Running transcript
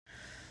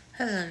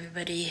Hello,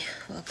 everybody.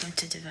 Welcome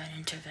to Divine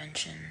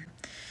Intervention.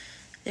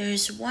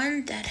 There's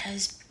one that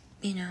has,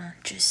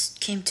 just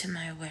came to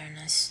my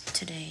awareness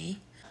today.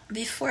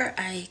 Before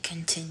I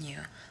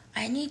continue,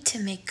 I need to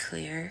make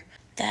clear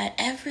that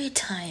every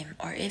time,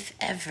 or if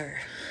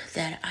ever,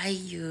 that I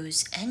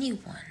use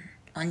anyone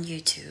on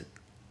YouTube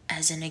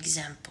as an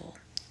example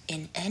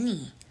in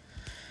any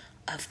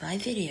of my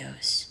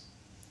videos,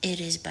 it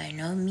is by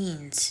no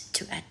means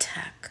to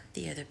attack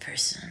the other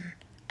person.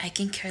 I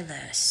can care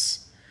less.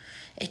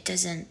 It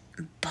doesn't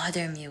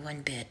bother me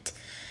one bit,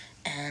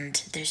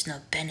 and there's no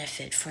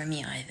benefit for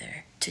me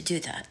either to do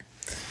that.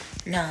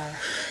 No,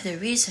 the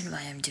reason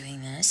why I'm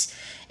doing this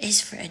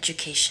is for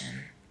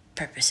education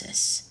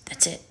purposes.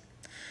 That's it.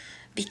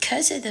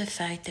 Because of the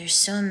fact there's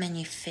so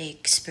many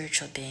fake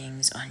spiritual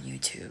beings on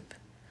YouTube.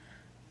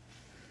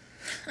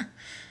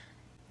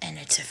 And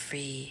it's a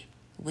free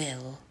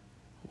will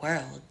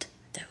world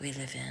that we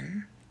live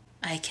in.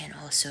 I can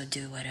also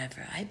do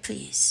whatever I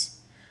please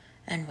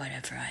and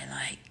whatever I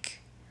like.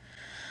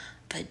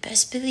 But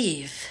best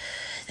believe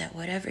that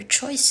whatever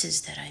choices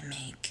that I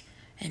make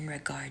in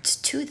regards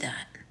to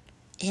that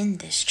in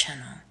this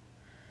channel,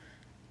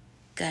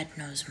 God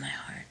knows my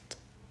heart.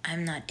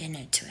 I'm not in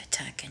it to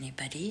attack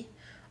anybody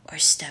or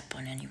step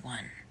on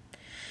anyone.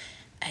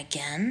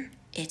 Again,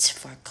 it's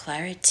for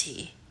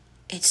clarity.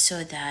 It's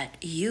so that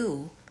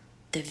you,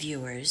 the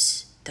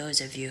viewers, those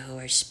of you who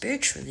are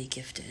spiritually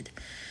gifted,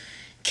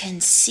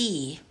 can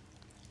see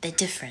the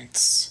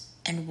difference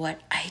and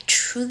what I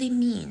truly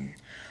mean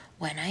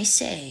when I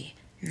say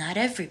not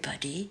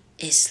everybody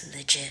is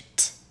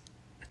legit.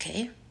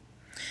 Okay?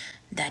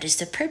 That is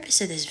the purpose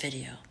of this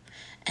video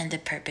and the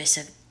purpose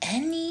of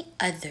any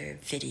other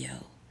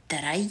video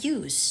that I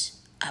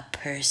use a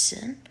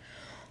person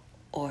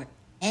or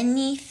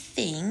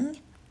anything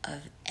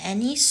of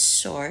any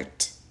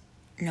sort,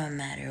 no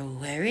matter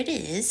where it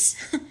is,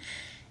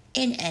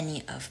 in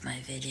any of my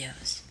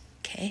videos.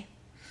 Okay?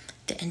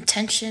 The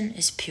intention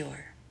is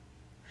pure.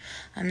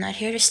 I'm not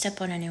here to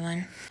step on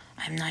anyone.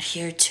 I'm not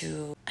here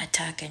to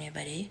attack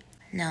anybody.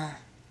 No,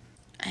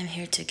 I'm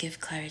here to give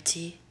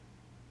clarity,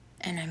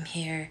 and I'm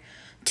here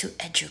to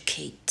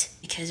educate,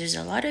 because there's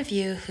a lot of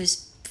you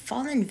who's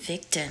fallen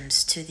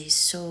victims to these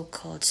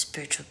so-called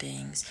spiritual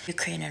beings.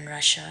 Ukraine and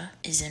Russia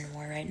is in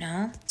war right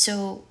now.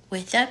 So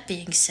with that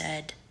being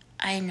said,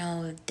 I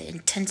know the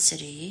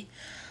intensity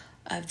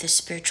of the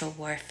spiritual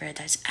warfare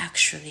that's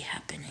actually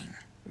happening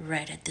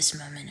right at this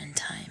moment in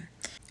time.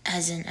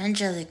 As an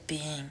angelic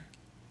being,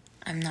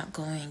 I'm not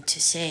going to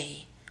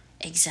say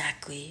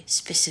exactly,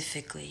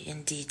 specifically,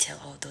 in detail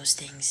all those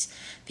things,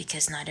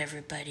 because not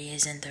everybody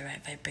is in the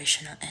right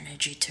vibrational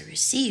energy to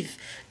receive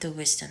the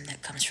wisdom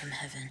that comes from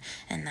heaven,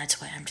 and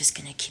that's why I'm just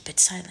going to keep it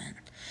silent.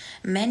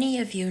 Many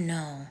of you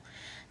know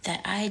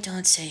that I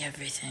don't say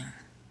everything.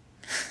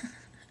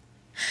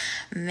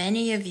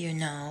 Many of you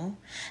know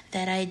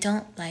that I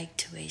don't like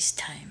to waste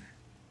time,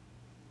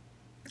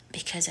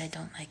 because I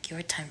don't like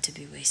your time to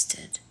be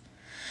wasted.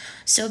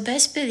 So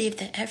best believe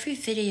that every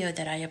video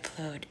that I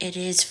upload, it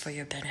is for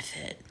your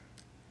benefit.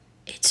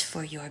 It's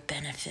for your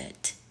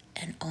benefit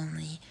and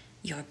only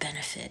your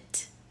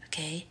benefit,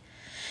 okay?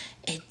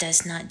 It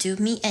does not do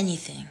me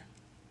anything.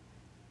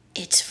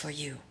 It's for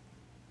you,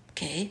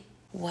 okay?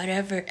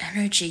 Whatever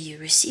energy you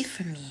receive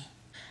from me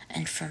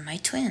and from my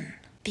twin,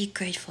 be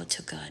grateful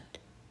to God.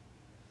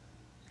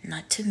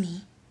 Not to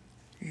me,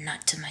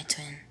 not to my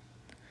twin.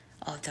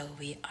 Although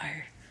we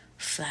are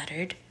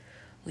flattered,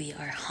 we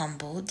are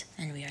humbled,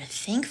 and we are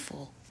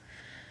thankful.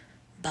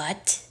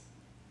 But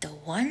the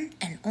one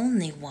and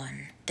only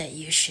one that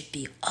you should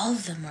be all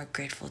the more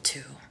grateful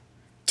to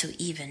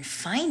even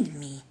find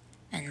me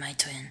and my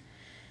twin,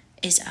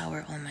 is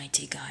our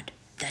Almighty God.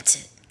 That's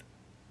it.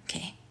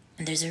 Okay?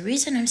 And there's a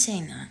reason I'm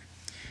saying that.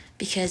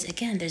 Because,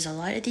 again, there's a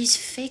lot of these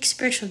fake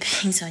spiritual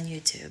beings on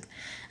YouTube.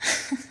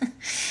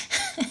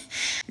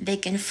 They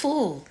can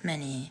fool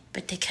many,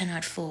 but they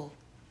cannot fool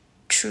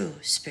true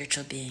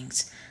spiritual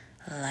beings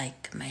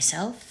like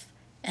myself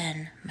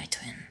and my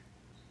twin.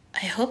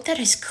 I hope that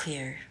is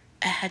clear.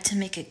 I had to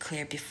make it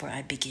clear before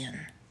I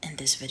begin in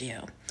this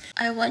video.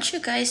 I want you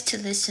guys to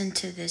listen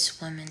to this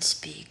woman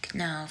speak.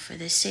 Now, for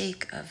the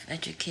sake of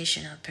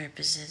educational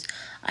purposes,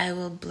 I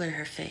will blur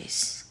her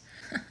face.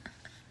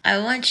 I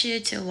want you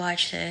to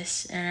watch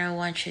this, and I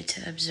want you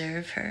to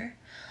observe her.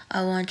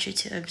 I want you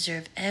to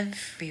observe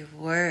every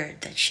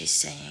word that she's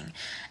saying,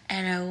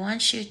 and I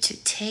want you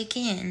to take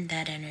in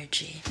that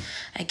energy.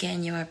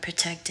 Again, you are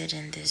protected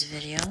in this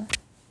video,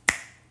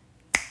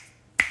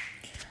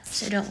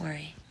 so don't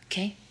worry,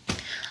 okay?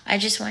 I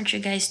just want you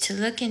guys to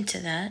look into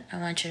that. I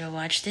want you to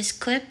watch this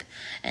clip,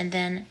 and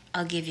then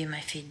I'll give you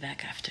my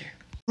feedback after.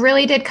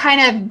 Really did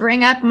kind of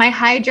bring up my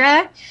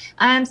Hydra.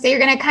 So you're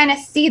going to kind of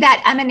see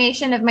that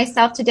emanation of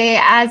myself today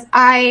as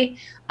I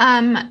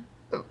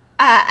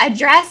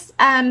address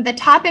the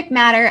topic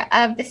matter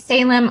of the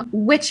Salem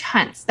witch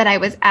hunts that I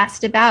was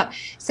asked about.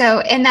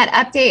 So in that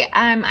update,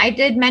 I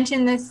did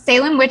mention the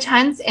Salem witch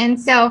hunts. And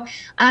so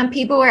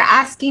people were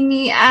asking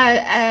me,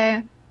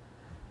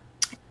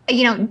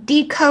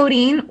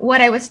 decoding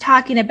what I was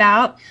talking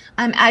about,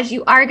 as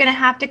you are going to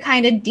have to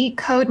kind of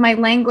decode my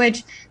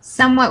language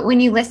somewhat when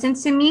you listen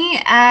to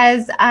me,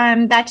 as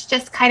that's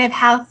just kind of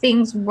how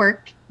things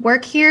work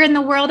here in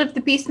the world of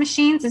the Beast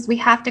Machines, is we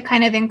have to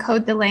kind of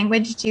encode the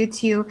language due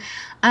to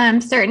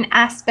certain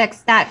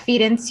aspects that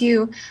feed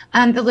into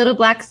the little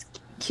black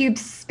cube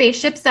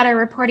spaceships that are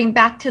reporting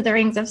back to the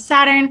rings of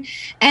Saturn.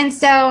 And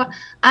so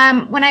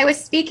when I was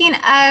speaking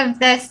of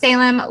the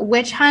Salem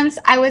witch hunts,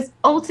 I was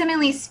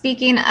ultimately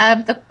speaking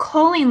of the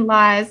culling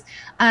laws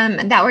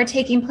that were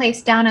taking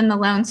place down in the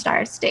Lone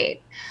Star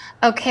State.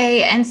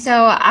 Okay, and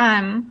so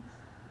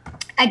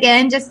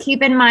again, just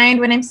keep in mind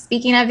when I'm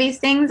speaking of these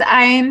things,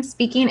 I'm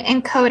speaking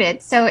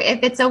encoded. So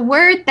if it's a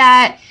word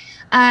that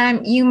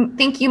you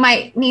think you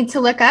might need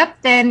to look up,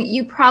 then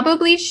you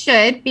probably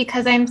should,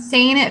 because I'm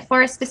saying it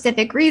for a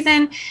specific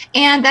reason.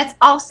 And that's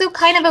also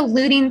kind of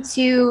alluding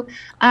to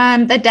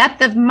the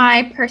depth of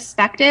my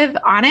perspective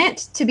on it,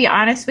 to be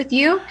honest with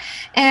you.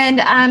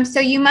 And so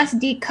you must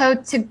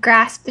decode to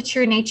grasp the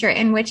true nature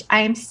in which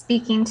I am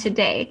speaking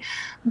today.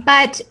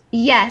 But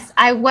yes,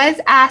 I was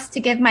asked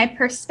to give my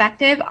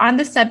perspective on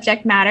the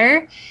subject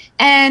matter.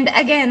 And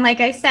again,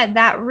 like I said,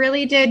 that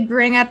really did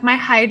bring up my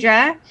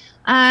Hydra.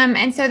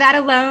 And so that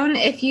alone,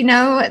 if you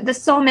know the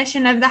sole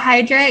mission of the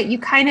Hydra, you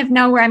kind of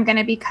know where I'm going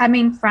to be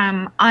coming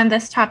from on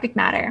this topic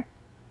matter.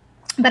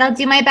 But I'll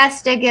do my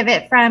best to give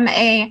it from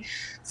a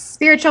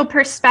spiritual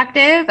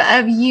perspective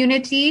of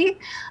unity,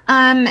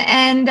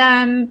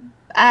 and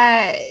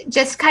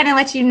just kind of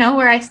let you know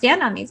where I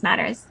stand on these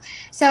matters.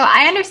 So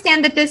I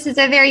understand that this is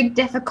a very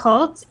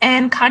difficult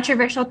and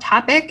controversial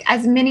topic,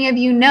 as many of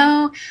you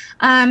know,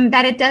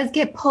 that it does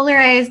get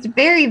polarized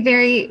very,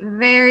 very,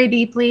 very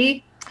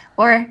deeply,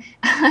 or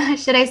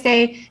should I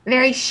say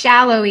very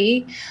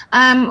shallowy,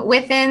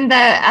 within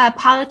the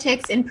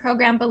politics and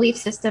program belief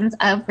systems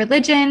of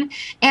religion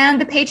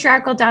and the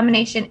patriarchal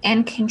domination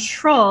and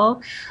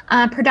control,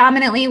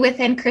 predominantly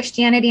within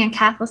Christianity and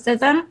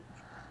Catholicism.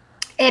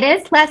 It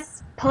is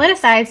less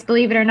politicized,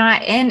 believe it or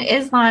not, in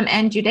Islam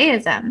and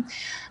Judaism.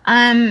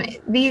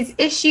 These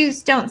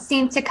issues don't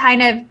seem to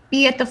kind of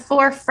be at the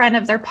forefront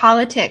of their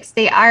politics.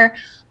 They are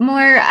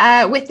more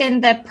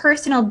within the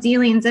personal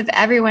dealings of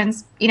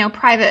everyone's,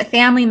 private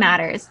family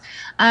matters,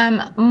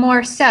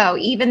 more so,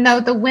 even though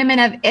the women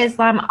of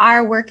Islam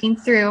are working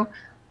through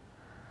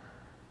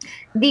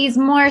these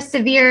more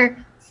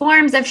severe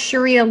forms of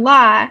Sharia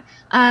law,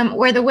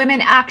 where the women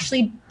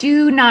actually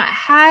do not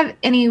have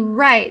any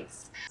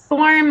rights,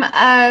 form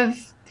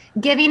of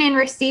giving and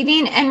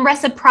receiving and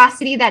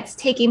reciprocity that's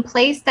taking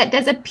place that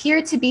does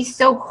appear to be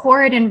so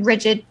horrid and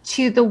rigid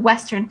to the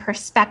Western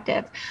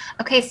perspective.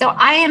 Okay, so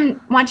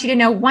want you to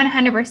know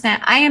 100%,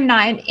 I am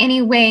not in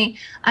any way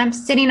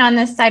sitting on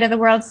this side of the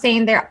world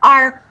saying there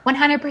are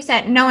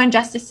 100% no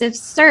injustices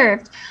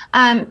served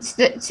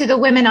to the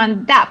women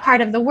on that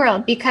part of the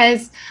world,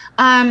 because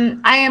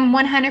I am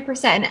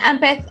 100% an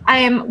empath, I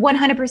am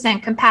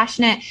 100%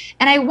 compassionate,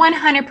 and I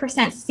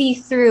 100% see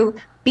through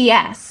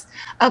BS.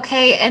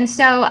 Okay, and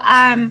so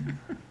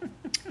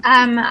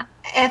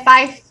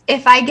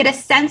if I get a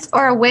sense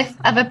or a whiff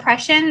of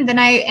oppression, then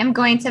I am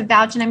going to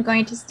vouch and I'm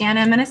going to stand.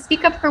 I'm going to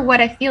speak up for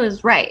what I feel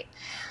is right.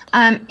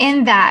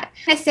 In that,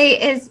 I say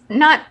is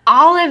not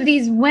all of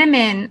these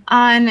women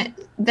on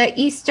the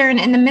Eastern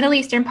and the Middle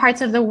Eastern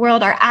parts of the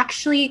world are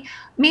actually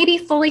maybe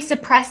fully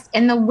suppressed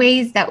in the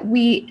ways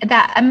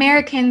that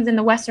Americans in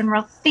the Western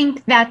world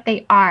think that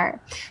they are.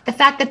 The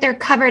fact that they're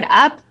covered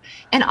up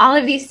and all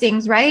of these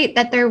things, right?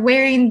 That they're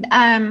wearing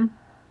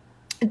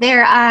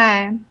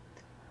their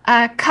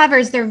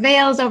covers, their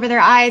veils over their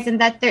eyes, and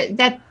that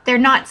they're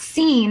not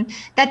seen.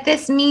 That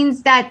this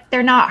means that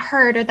they're not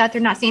heard or that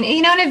they're not seen.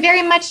 And it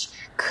very much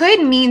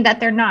could mean that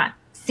they're not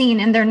seen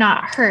and they're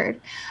not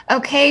heard.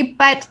 Okay,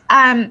 but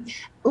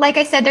like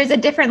I said, there's a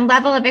different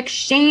level of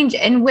exchange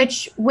in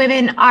which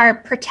women are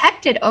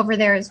protected over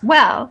there as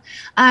well.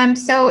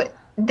 So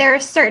there are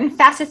certain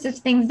facets of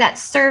things that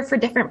serve for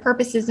different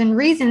purposes and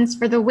reasons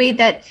for the way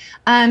that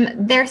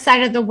their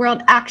side of the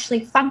world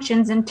actually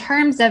functions in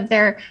terms of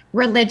their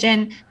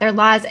religion, their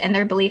laws, and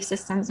their belief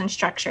systems and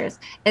structures,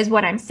 is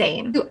what I'm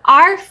saying. To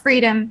our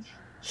freedom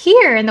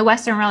here in the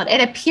Western world, it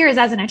appears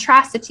as an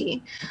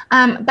atrocity.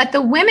 But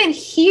the women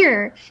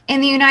here in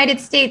the United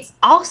States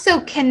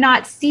also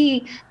cannot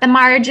see the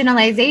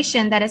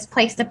marginalization that is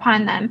placed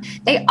upon them.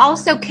 They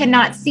also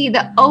cannot see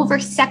the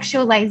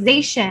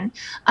over-sexualization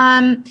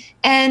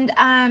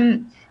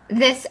and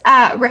this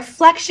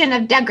reflection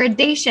of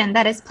degradation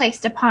that is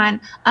placed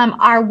upon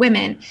our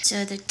women.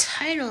 So the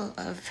title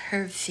of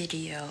her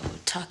video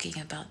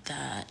talking about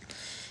that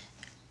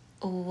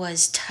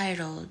was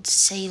titled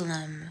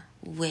Salem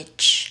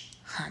Witch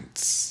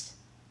Hunts.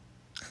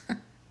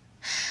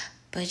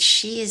 But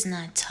she is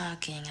not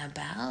talking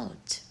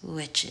about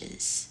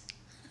witches.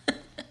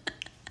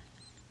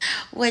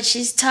 What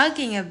she's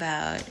talking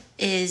about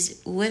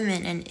is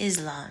women in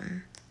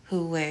Islam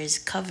who wears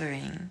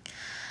covering.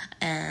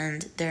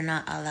 and they're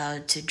not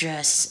allowed to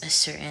dress a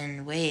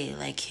certain way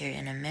like here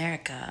in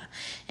America.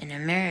 In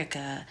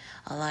America,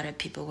 a lot of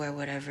people wear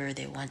whatever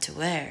they want to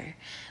wear.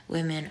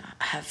 Women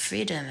have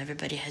freedom.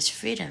 Everybody has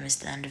freedom. It's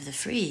the land of the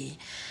free.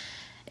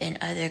 In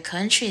other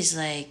countries,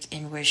 like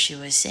in where she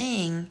was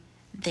saying,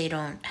 they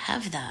don't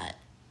have that.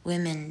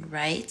 Women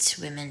rights,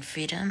 women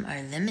freedom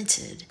are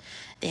limited.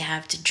 They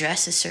have to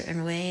dress a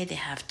certain way. They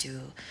have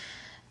to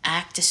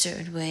act a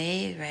certain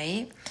way,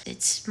 right?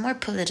 It's more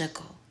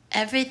political.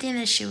 Everything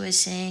that she was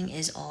saying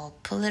is all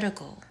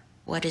political.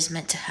 What is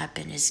meant to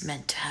happen is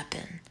meant to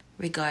happen,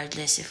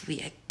 regardless if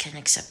we can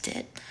accept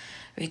it,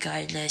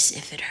 regardless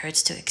if it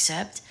hurts to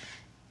accept.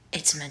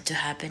 It's meant to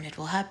happen, it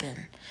will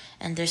happen.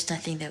 And there's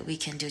nothing that we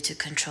can do to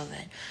control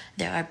it.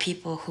 There are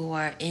people who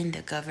are in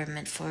the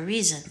government for a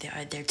reason. They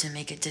are there to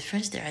make a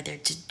difference. They are there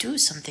to do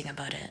something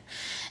about it.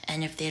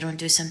 And if they don't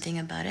do something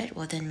about it,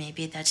 well, then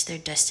maybe that's their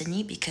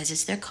destiny because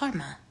it's their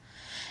karma.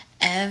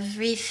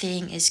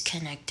 Everything is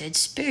connected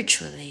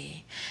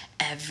spiritually.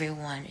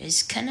 Everyone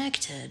is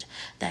connected.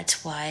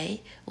 That's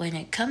why when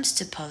it comes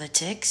to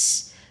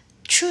politics,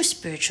 true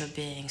spiritual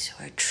beings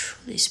who are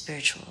truly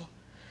spiritual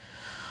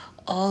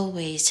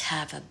always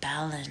have a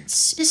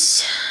balance.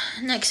 This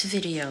next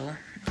video,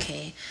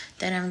 okay,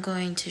 that I'm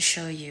going to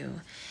show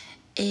you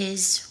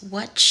is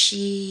what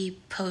she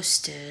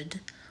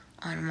posted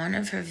on one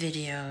of her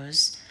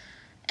videos,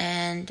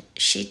 and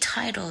she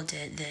titled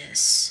it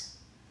this: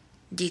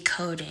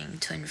 Decoding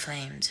Twin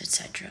Flames,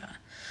 etc.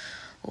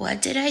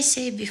 What did I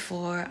say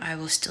before? I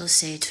will still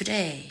say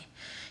today.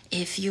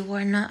 If you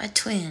are not a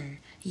twin,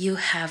 you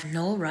have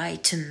no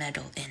right to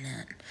meddle in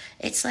it.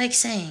 It's like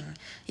saying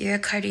you're a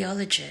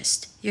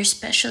cardiologist. Your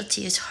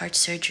specialty is heart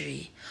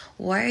surgery.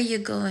 Why are you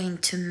going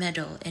to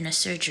meddle in a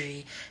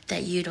surgery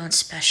that you don't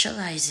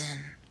specialize in?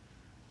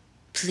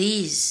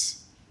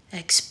 Please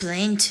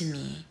explain to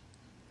me.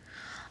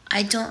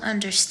 I don't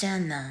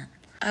understand that.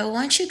 I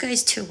want you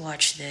guys to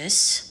watch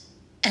this,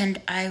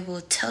 and I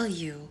will tell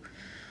you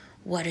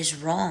what is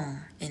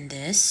wrong in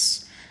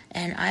this,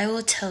 and I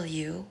will tell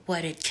you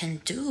what it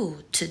can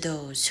do to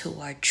those who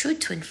are true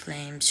twin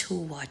flames who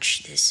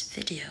watch this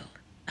video.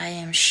 I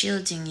am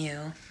shielding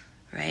you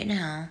right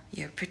now.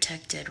 You're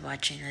protected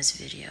watching this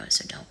video,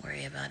 so don't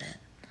worry about it.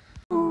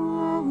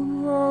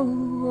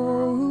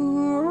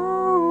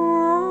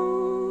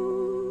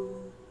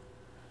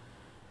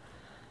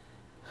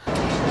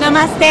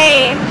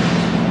 Namaste.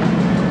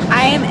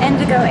 I am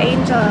Indigo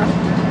Angel,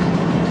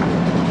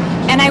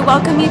 and I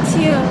welcome you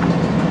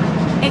to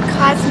a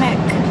cosmic,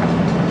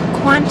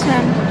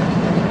 quantum,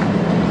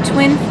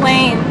 twin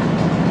flame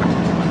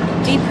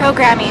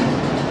deprogramming.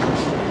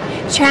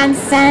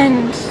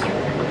 Transcend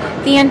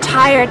the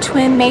entire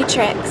twin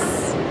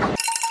matrix.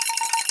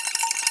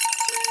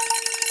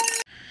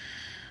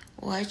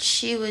 What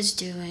she was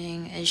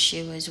doing is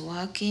she was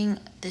walking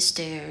the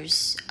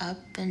stairs, up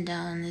and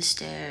down the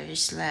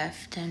stairs,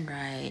 left and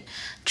right,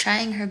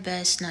 trying her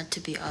best not to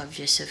be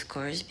obvious, of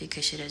course,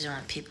 because she doesn't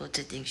want people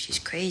to think she's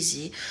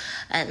crazy.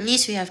 At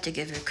least we have to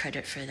give her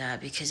credit for that,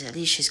 because at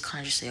least she's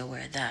consciously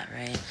aware of that,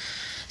 right?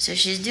 So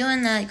she's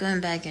doing that, going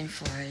back and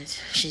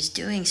forth. She's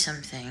doing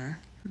something,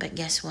 but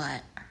guess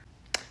what?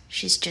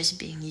 She's just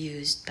being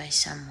used by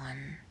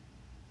someone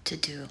to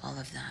do all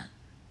of that.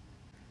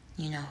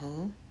 You know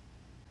who?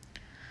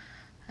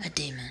 A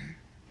demon.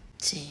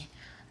 See,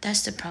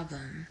 that's the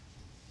problem.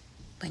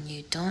 When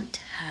you don't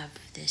have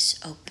this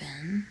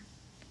open,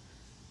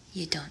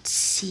 you don't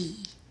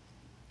see.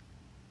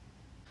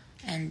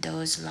 And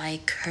those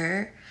like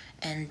her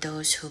and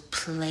those who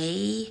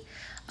play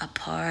a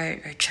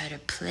part or try to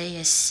play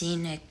a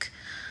scenic,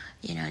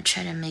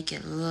 try to make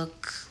it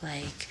look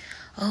like,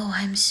 oh,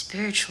 I'm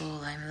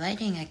spiritual, I'm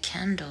lighting a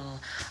candle,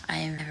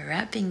 I'm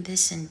wrapping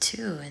this in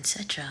two,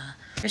 etc.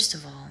 First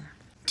of all,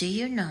 do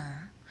you know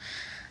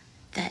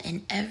that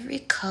in every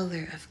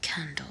color of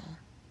candle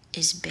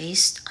is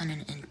based on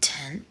an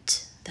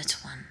intent?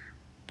 That's one.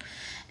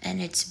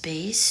 And it's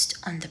based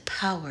on the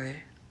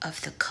power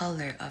of the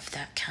color of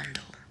that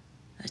candle.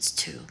 That's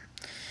two.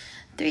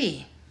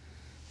 Three,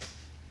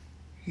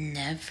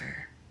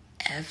 never,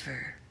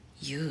 ever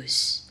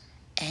use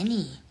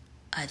any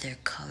other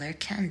color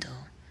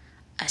candle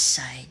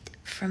aside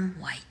from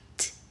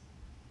white.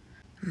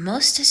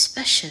 Most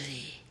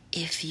especially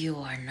if you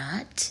are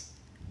not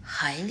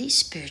highly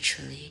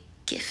spiritually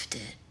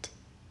gifted.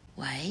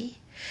 Why?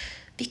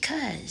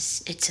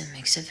 Because it's a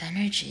mix of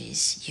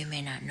energies. You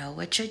may not know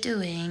what you're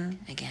doing.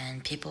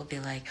 Again, people will be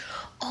like,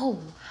 oh,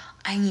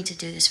 I need to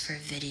do this for a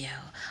video.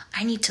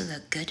 I need to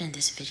look good in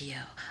this video.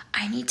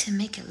 I need to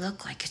make it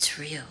look like it's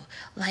real.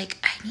 Like,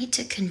 I need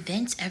to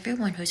convince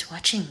everyone who's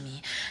watching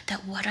me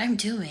that what I'm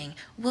doing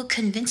will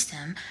convince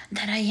them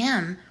that I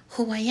am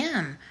who I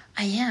am.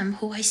 I am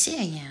who I say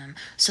I am.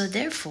 So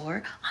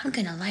therefore, I'm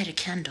going to light a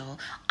candle.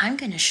 I'm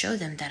going to show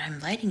them that I'm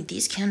lighting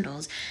these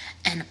candles,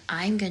 and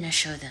I'm going to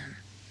show them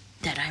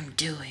that I'm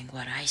doing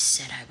what I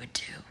said I would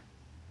do.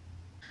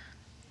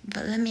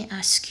 But let me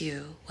ask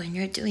you, when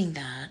you're doing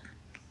that,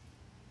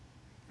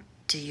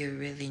 do you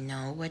really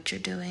know what you're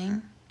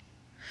doing?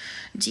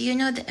 Do you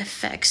know the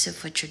effects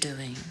of what you're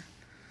doing?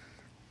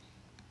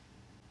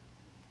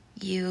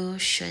 You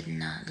should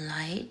not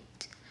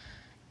light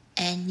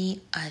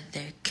any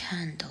other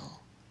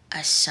candle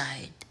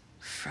aside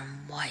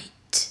from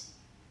white.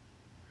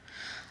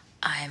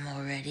 I'm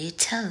already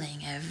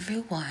telling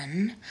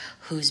everyone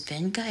who's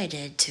been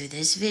guided to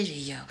this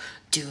video,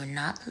 do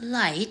not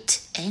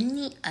light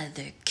any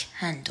other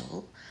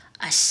candle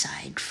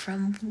aside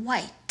from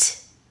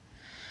white.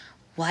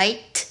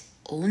 White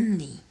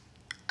only,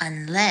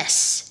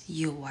 unless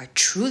you are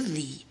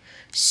truly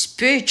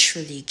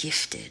spiritually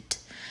gifted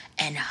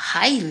and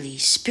highly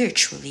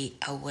spiritually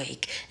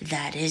awake.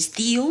 That is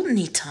the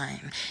only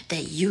time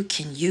that you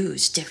can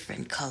use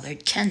different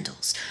colored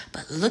candles.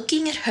 But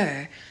looking at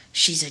her,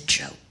 she's a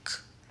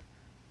joke.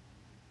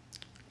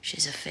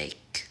 She's a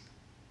fake.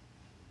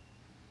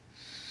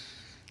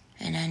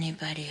 And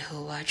anybody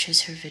who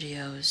watches her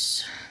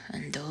videos,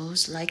 and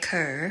those like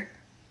her,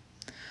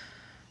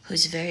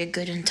 who's very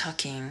good in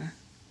talking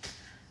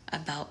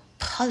about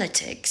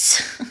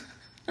politics,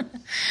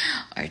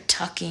 or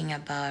talking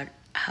about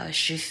how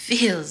she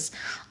feels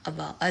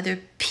about other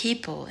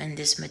people in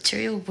this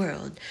material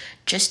world,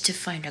 just to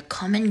find a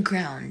common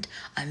ground,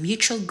 a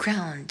mutual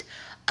ground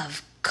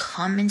of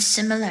common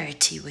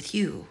similarity with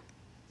you.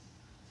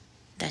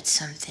 That's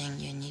something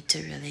you need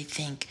to really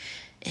think.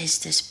 Is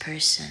this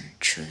person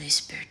truly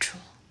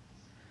spiritual?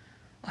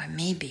 Or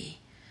maybe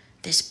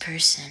this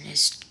person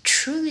is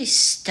truly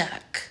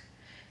stuck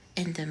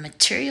in the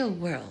material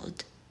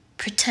world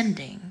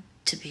pretending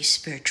to be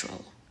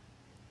spiritual.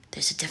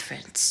 There's a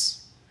difference.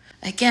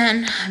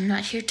 Again, I'm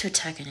not here to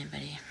attack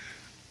anybody.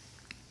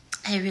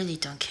 I really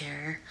don't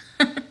care.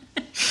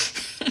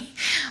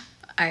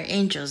 Our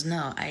angels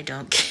know I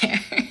don't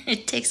care.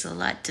 It takes a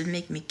lot to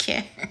make me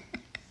care.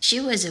 She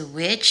was a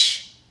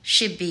witch.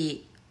 She'd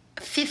be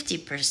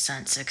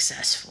 50%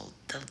 successful,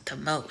 the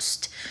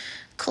most.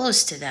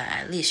 Close to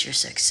that, at least you're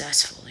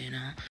successful, you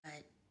know.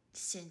 But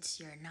since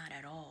you're not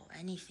at all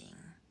anything,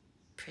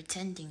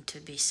 pretending to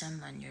be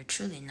someone you're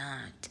truly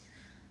not,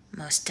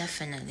 most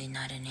definitely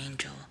not an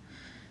angel.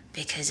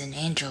 Because an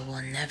angel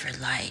will never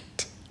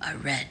light a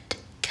red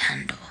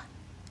candle.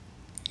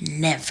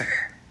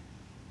 Never.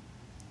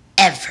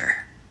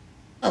 Ever.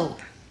 Oh,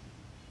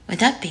 with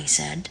that being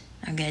said,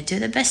 I'm going to do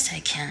the best I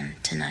can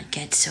to not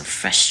get so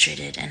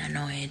frustrated and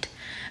annoyed.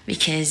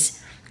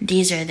 Because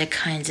these are the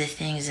kinds of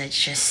things that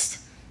just...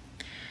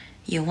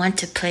 You want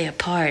to play a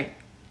part,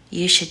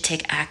 you should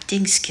take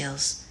acting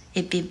skills.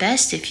 It'd be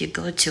best if you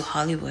go to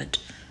Hollywood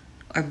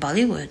or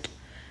Bollywood.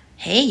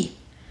 Hey,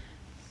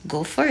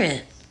 go for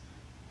it.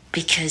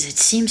 Because it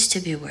seems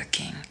to be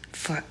working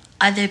for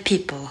other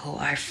people who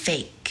are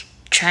fake,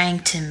 trying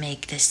to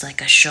make this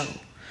like a show.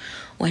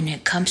 When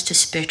it comes to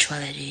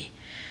spirituality,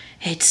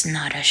 it's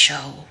not a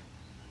show.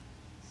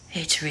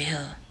 It's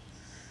real.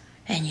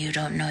 And you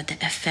don't know the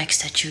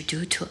effects that you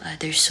do to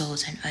other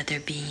souls and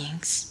other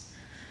beings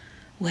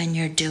when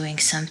you're doing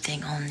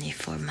something only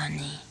for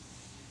money.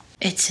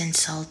 It's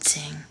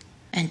insulting.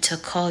 And to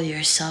call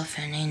yourself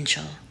an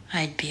angel,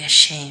 I'd be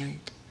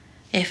ashamed.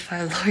 If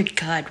our Lord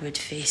God would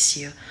face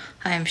you,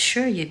 I am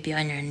sure you'd be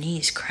on your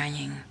knees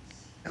crying.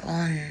 Your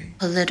own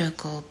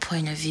political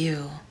point of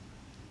view,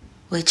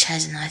 which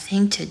has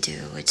nothing to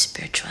do with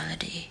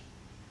spirituality.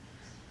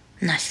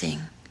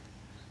 Nothing.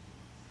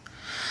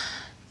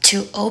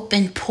 To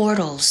open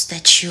portals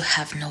that you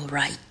have no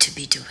right to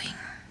be doing.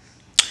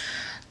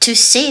 To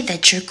say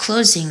that you're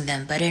closing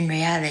them, but in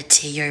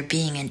reality you're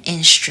being an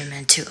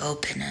instrument to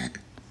open it.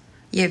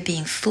 You're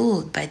being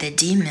fooled by the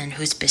demon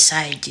who's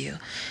beside you.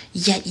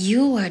 Yet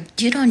you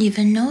don't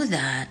even know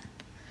that.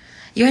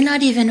 You're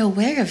not even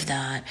aware of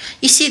that.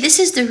 You see, this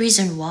is the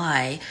reason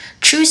why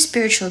true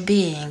spiritual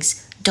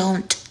beings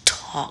don't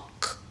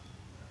talk.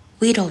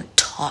 We don't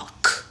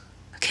talk,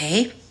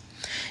 okay?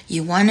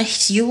 You wanna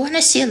see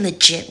a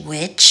legit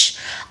witch?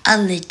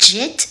 A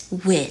legit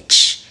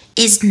witch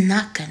is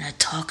not gonna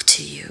talk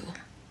to you,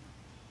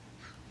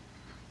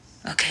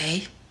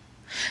 okay?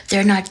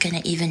 They're not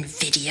going to even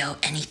video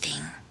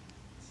anything.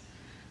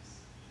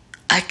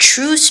 A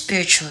true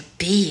spiritual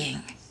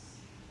being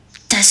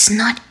does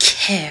not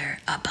care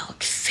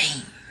about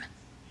fame.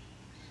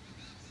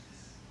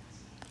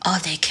 All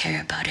they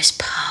care about is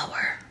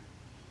power.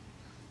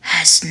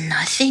 Has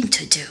nothing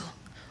to do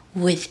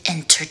with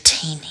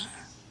entertaining.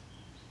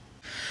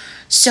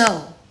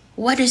 So,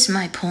 what is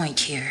my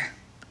point here?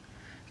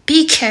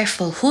 Be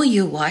careful who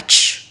you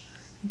watch.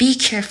 Be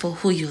careful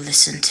who you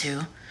listen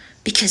to.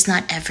 Because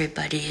not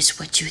everybody is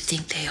what you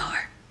think they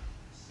are.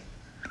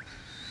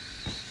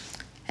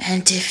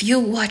 And if you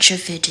watch a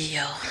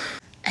video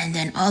and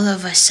then all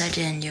of a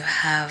sudden you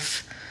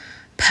have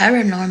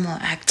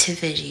paranormal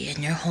activity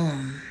in your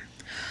home,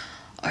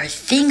 or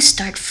things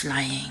start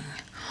flying,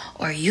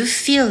 or you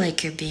feel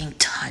like you're being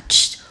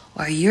touched,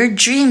 or your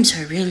dreams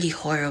are really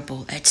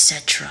horrible,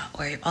 etc.,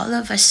 or all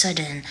of a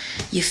sudden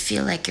you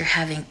feel like you're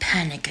having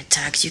panic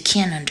attacks you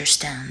can't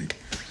understand,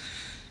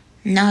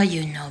 now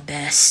you know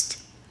best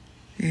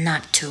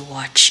not to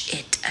watch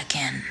it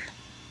again.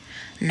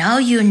 Now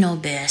you know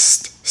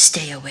best,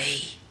 stay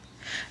away.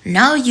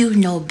 Now you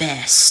know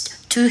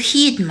best to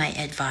heed my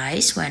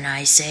advice when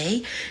I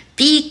say,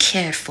 be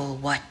careful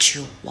what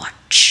you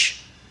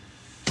watch.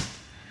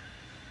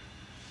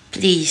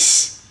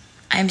 Please,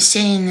 I'm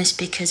saying this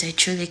because I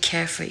truly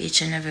care for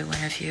each and every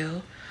one of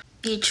you.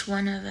 Each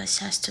one of us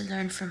has to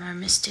learn from our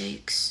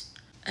mistakes.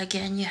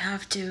 Again, you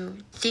have to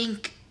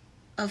think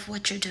of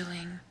what you're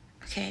doing,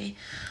 okay?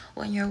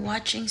 When you're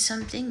watching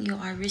something, you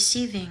are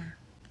receiving.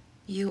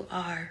 You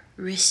are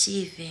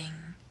receiving.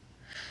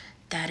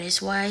 That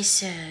is why I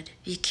said,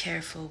 be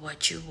careful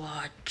what you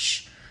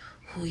watch,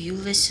 who you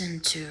listen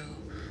to,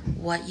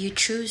 what you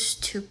choose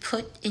to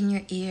put in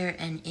your ear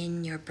and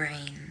in your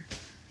brain,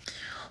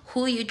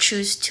 who you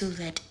choose to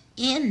let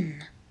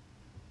in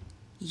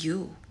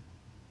you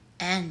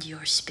and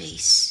your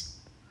space.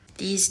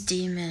 These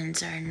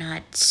demons are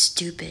not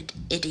stupid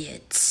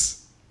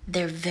idiots.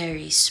 They're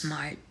very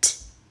smart.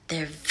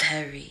 They're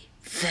very,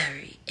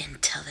 very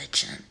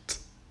intelligent.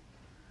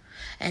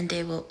 And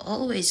they will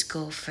always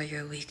go for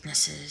your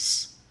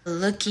weaknesses.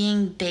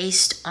 Looking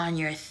based on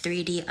your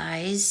 3D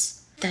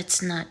eyes,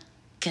 that's not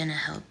gonna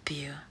help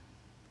you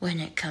when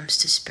it comes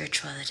to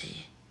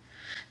spirituality.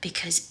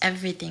 Because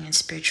everything in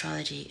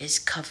spirituality is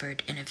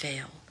covered in a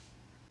veil.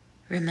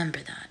 Remember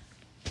that.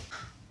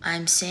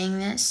 I'm saying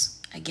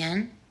this,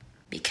 again,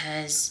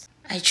 because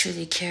I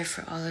truly care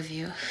for all of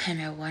you,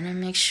 and I want to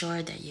make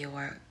sure that you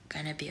are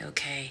gonna be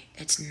okay.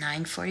 It's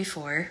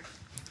 9:44.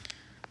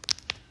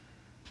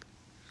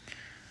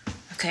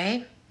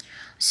 Okay,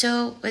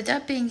 so with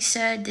that being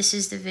said, this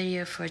is the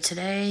video for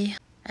today,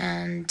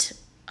 and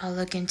I'll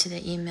look into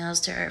the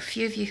emails. There are a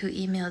few of you who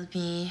emailed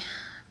me,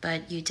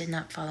 but you did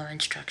not follow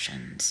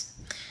instructions.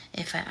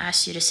 If I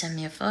asked you to send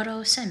me a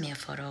photo, send me a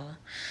photo.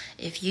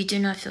 If you do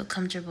not feel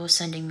comfortable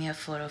sending me a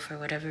photo for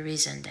whatever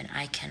reason, then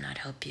I cannot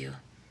help you.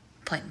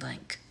 Point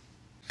blank.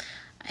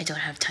 I don't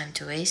have time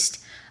to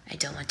waste. I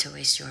don't want to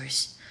waste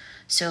yours.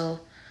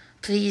 So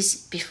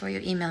please, before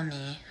you email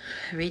me,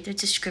 read the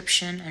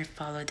description and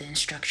follow the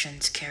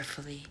instructions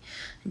carefully.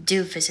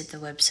 Do visit the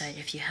website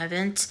if you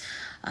haven't.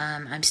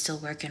 I'm still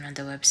working on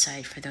the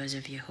website for those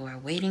of you who are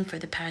waiting for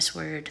the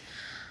password.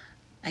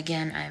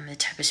 Again, I am the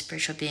type of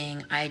spiritual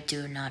being. I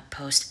do not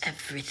post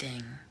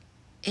everything.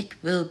 It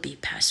will be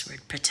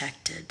password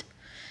protected.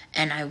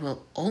 And I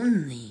will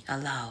only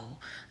allow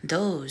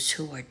those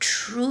who are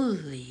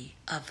truly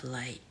of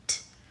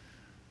light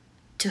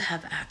to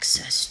have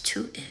access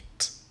to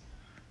it.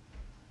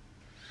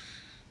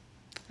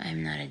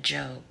 I'm not a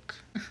joke.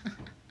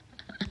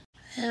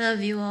 I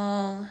love you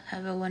all.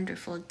 Have a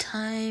wonderful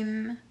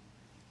time.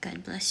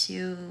 God bless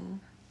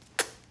you.